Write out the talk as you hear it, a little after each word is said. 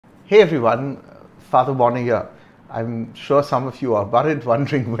Hey everyone, Father Bonner here. I'm sure some of you are worried,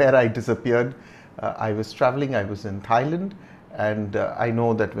 wondering where I disappeared. I was traveling, I was in Thailand, and I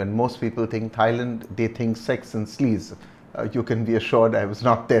know that when most people think Thailand, they think sex and sleaze. You can be assured I was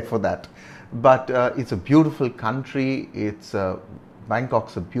not there for that. But it's a beautiful country,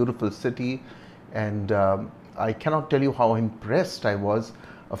 Bangkok's a beautiful city, and I cannot tell you how impressed I was.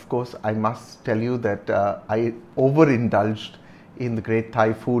 Of course, I must tell you that I overindulged in the great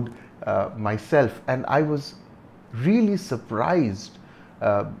Thai food myself, and I was really surprised.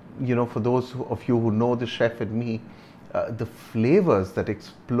 For those of you who know the chef and me, the flavors that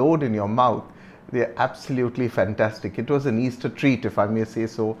explode in your mouth, they're absolutely fantastic. It was an Easter treat, if I may say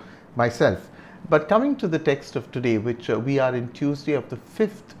so myself. But coming to the text of today, which we are in Tuesday of the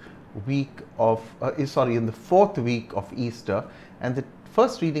in the fourth week of Easter, and the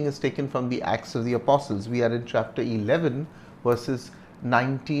first reading is taken from the Acts of the Apostles. We are in chapter 11, verses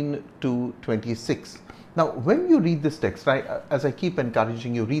 19 to 26. Now, when you read this text, as I keep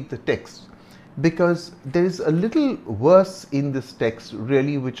encouraging you, read the text, because there is a little verse in this text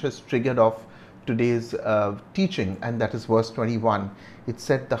really which has triggered off today's teaching, and that is verse 21. It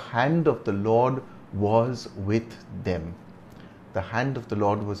said, "The hand of the Lord was with them." The hand of the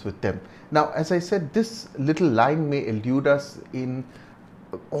Lord was with them. Now, as I said, this little line may elude us in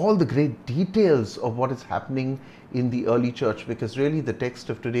all the great details of what is happening in the early church, because really the text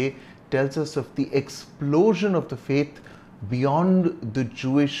of today tells us of the explosion of the faith beyond the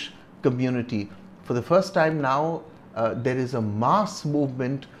Jewish community. For the first time now, there is a mass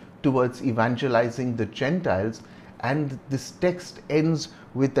movement towards evangelizing the Gentiles, and this text ends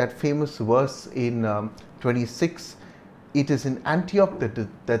with that famous verse in 26. It is in Antioch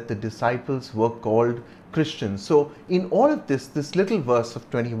that the disciples were called Christians. So in all of this, this little verse of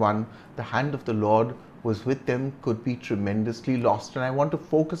 21, the hand of the Lord was with them, could be tremendously lost. And I want to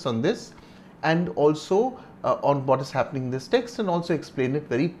focus on this, and also on what is happening in this text, and also explain it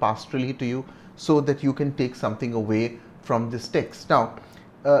very pastorally to you so that you can take something away from this text. Now,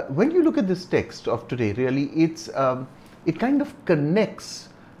 when you look at this text of today, really it kind of connects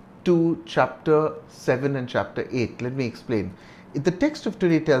to chapter 7 and chapter 8. Let me explain. The text of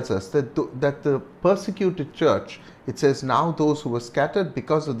today tells us that the persecuted church, it says, "Now those who were scattered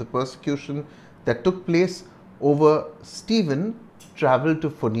because of the persecution that took place over Stephen traveled to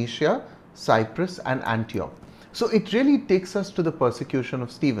Phoenicia, Cyprus and Antioch." So it really takes us to the persecution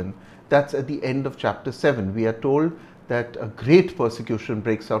of Stephen. That's at the end of chapter 7. We are told that a great persecution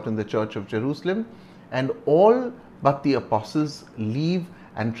breaks out in the church of Jerusalem, and all but the apostles leave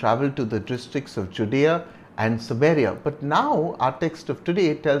and travel to the districts of Judea and Samaria. But now our text of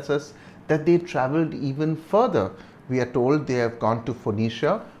today tells us that they traveled even further. We are told they have gone to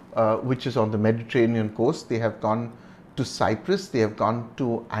Phoenicia, which is on the Mediterranean coast. They have gone to Cyprus, they have gone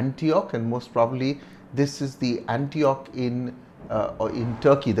to Antioch, and most probably this is the Antioch in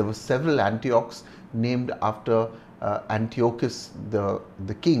Turkey. There were several Antiochs named after Antiochus the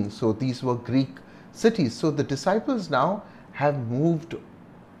king. So these were Greek cities. So the disciples now have moved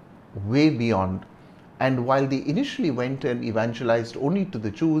way beyond, and while they initially went and evangelized only to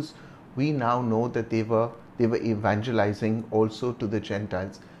the Jews, we now know that they were evangelizing also to the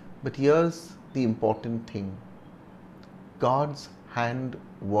Gentiles. But here's the important thing: God's hand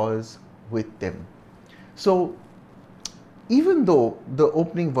was with them. So even though the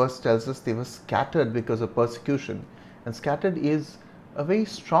opening verse tells us they were scattered because of persecution, and scattered is a very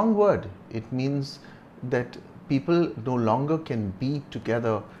strong word. It means that people no longer can be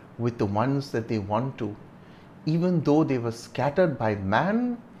together with the ones that they want to. Even though they were scattered by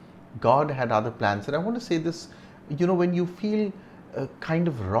man, God had other plans. And I want to say this, when you feel kind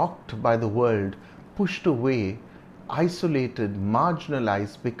of rocked by the world, pushed away, isolated,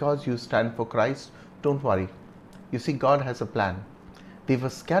 marginalized because you stand for Christ, don't worry. You see, God has a plan. They were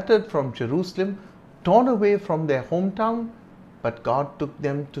scattered from Jerusalem, torn away from their hometown, but God took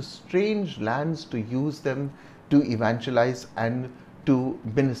them to strange lands to use them to evangelize and to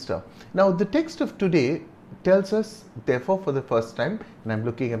minister. Now, the text of today tells us, therefore, for the first time, and I'm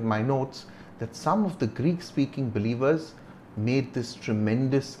looking at my notes, that some of the Greek-speaking believers made this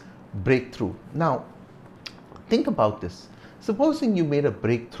tremendous breakthrough. Now, think about this. Supposing you made a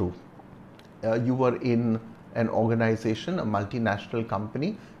breakthrough. You were in an organization, a multinational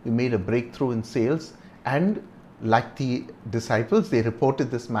company. You made a breakthrough in sales, and like the disciples, they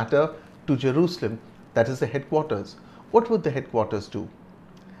reported this matter to Jerusalem. That is the headquarters. What would the headquarters do?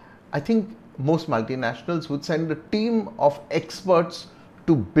 I think most multinationals would send a team of experts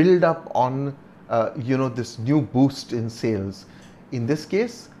to build up on this new boost in sales. In this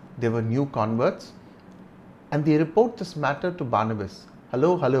case, there were new converts, and they report this matter to Barnabas.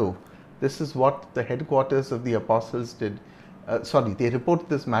 hello, hello, this is what the headquarters of the apostles did. They report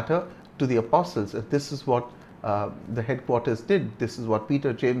this matter to the apostles. This is what the headquarters did. This is what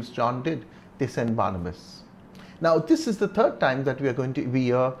Peter, James, John did. They sent Barnabas. Now, this is the third time that we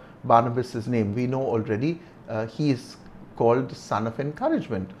hear Barnabas' name. We know already he is called son of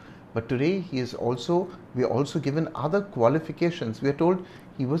encouragement. But today we are also given other qualifications. We are told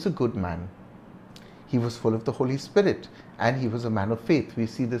he was a good man. He was full of the Holy Spirit and he was a man of faith. We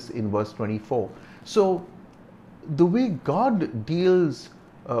see this in verse 24. So the way God deals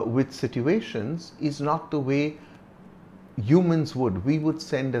with situations is not the way humans would. We would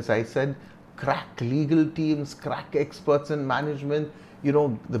send, as I said, crack legal teams, crack experts in management,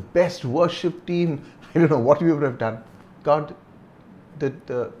 the best worship team. I don't know what we would have done. God,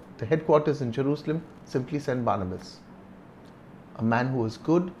 the headquarters in Jerusalem, simply sent Barnabas, a man who was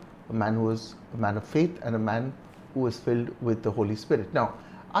good, a man who was a man of faith, and a man who was filled with the Holy Spirit. Now,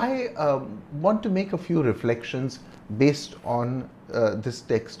 I want to make a few reflections based on this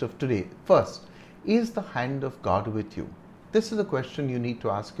text of today. First, is the hand of God with you? This is a question you need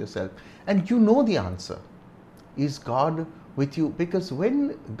to ask yourself, and you know the answer. Is God with you? Because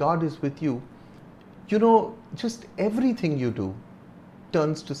when God is with you, just everything you do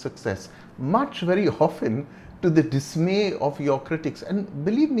turns to success, very often to the dismay of your critics. And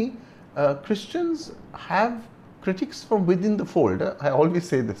believe me, Christians have critics from within the fold. I always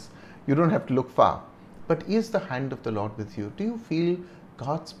say this, you don't have to look far. But is the hand of the Lord with you? Do you feel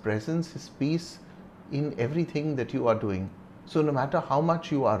God's presence, His peace in everything that you are doing? So no matter how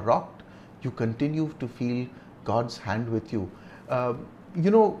much you are rocked, you continue to feel God's hand with you.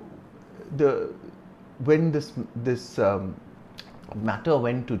 When this matter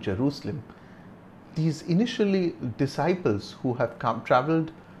went to Jerusalem, these initially disciples who have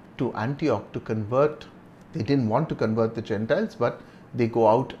traveled to Antioch to convert, they didn't want to convert the Gentiles, but they go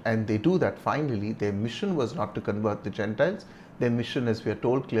out and they do that finally. Their mission was not to convert the Gentiles. Their mission, as we are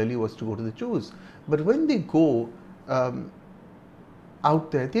told clearly, was to go to the Jews. But when they go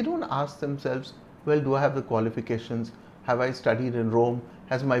out there, they don't ask themselves, well, do I have the qualifications? Have I studied in Rome?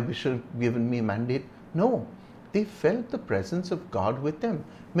 Has my bishop given me a mandate? No. They felt the presence of God with them.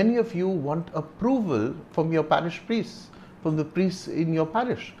 Many of you want approval from your parish priests, from the priests in your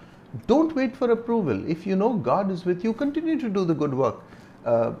parish. Don't wait for approval. If you know God is with you, continue to do the good work.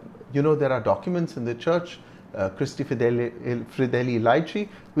 There are documents in the church, Christi Fideli Laici,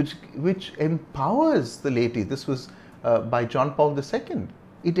 which empowers the laity. This was by John Paul II.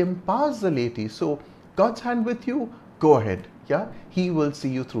 It empowers the laity. So God's hand with you, go ahead. Yeah, He will see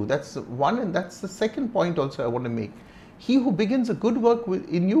you through. That's one, and that's the second point also I want to make. He who begins a good work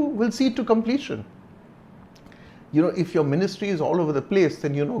in you will see it to completion. If your ministry is all over the place,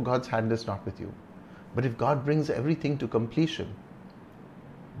 then God's hand is not with you. But if God brings everything to completion,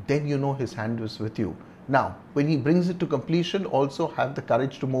 then His hand is with you. Now, when He brings it to completion, also have the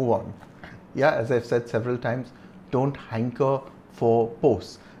courage to move on. Yeah, as I've said several times, don't hanker for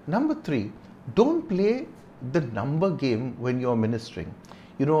posts. Number 3, don't play the number game when you're ministering.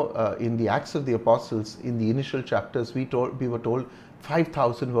 In the Acts of the Apostles, in the initial chapters, we were told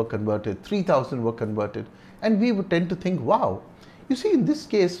 5,000 were converted, 3,000 were converted, and we would tend to think, wow. You see, in this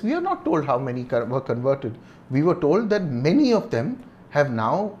case, we are not told how many were converted. We were told that many of them have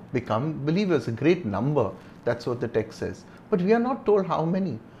now become believers, a great number. That's what the text says. But we are not told how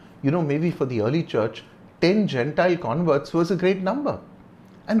many. Maybe for the early church, 10 Gentile converts was a great number.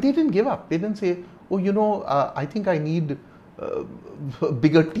 And they didn't give up. They didn't say, I think I need a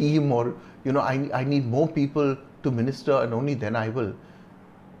bigger team, or, I need more people to minister, and only then I will.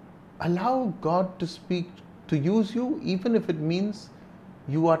 Allow God to speak, to use you, even if it means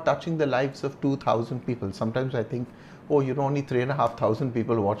you are touching the lives of 2,000 people. Sometimes I think, only 3,500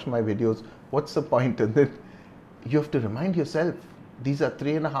 people watch my videos. What's the point? And then you have to remind yourself, these are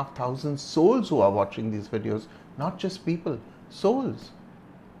 3,500 souls who are watching these videos, not just people, souls.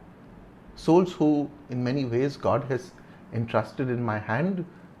 Souls who, in many ways, God has entrusted in my hand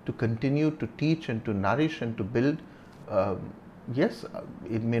to continue to teach and to nourish and to build. Yes,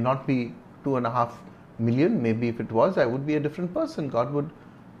 it may not be 2.5 million. Maybe if it was, I would be a different person.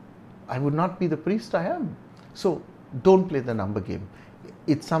 I would not be the priest I am. So don't play the number game.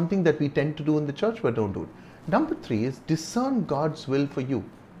 It's something that we tend to do in the church, but don't do it. Number 3 is discern God's will for you.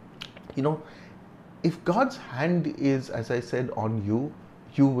 If God's hand is, as I said, on you,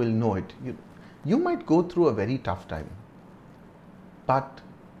 you will know it. You might go through a very tough time, but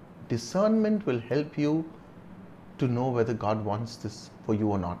discernment will help you to know whether God wants this for you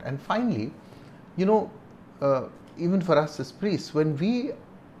or not. And finally, even for us as priests, when we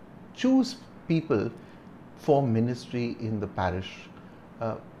choose people for ministry in the parish,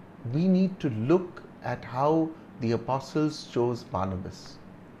 uh, we need to look at how the apostles chose Barnabas.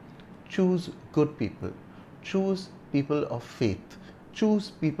 Choose good people, choose people of faith,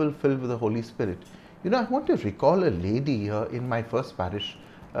 choose people filled with the Holy Spirit. You know, I want to recall a lady in my first parish.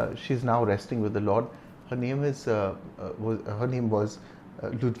 She's now resting with the Lord. Her name was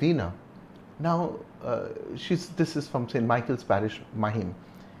Ludvina. Now, this is from St. Michael's Parish, Mahim.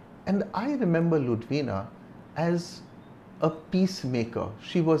 And I remember Ludvina as a peacemaker.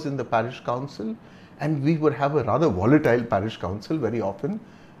 She was in the parish council, and we would have a rather volatile parish council very often.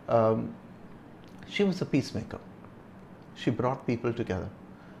 She was a peacemaker. She brought people together.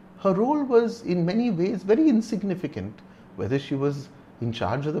 Her role was in many ways very insignificant. Whether she was in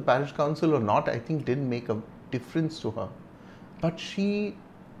charge of the parish council or not, I think didn't make a difference to her. But she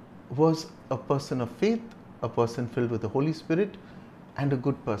was a person of faith, a person filled with the Holy Spirit, and a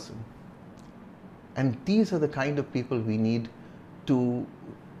good person. And these are the kind of people we need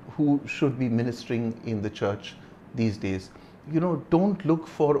who should be ministering in the church these days. You know, don't look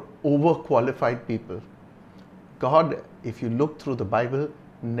for overqualified people. God, if you look through the Bible,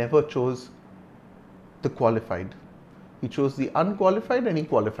 never chose the qualified. He chose the unqualified and he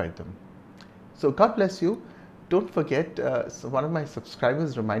qualified them. So God bless you. Don't forget, one of my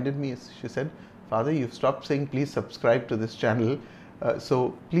subscribers reminded me, she said, Father, you've stopped saying please subscribe to this channel.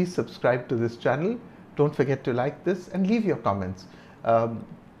 So please subscribe to this channel. Don't forget to like this and leave your comments.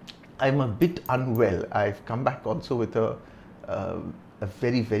 I'm a bit unwell. I've come back also with a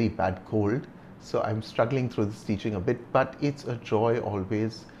very, very bad cold. So I'm struggling through this teaching a bit, but it's a joy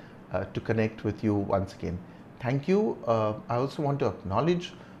always to connect with you once again. Thank you. I also want to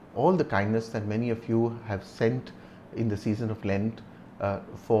acknowledge all the kindness that many of you have sent in the season of Lent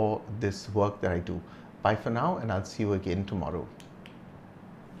for this work that I do. Bye for now, and I'll see you again tomorrow.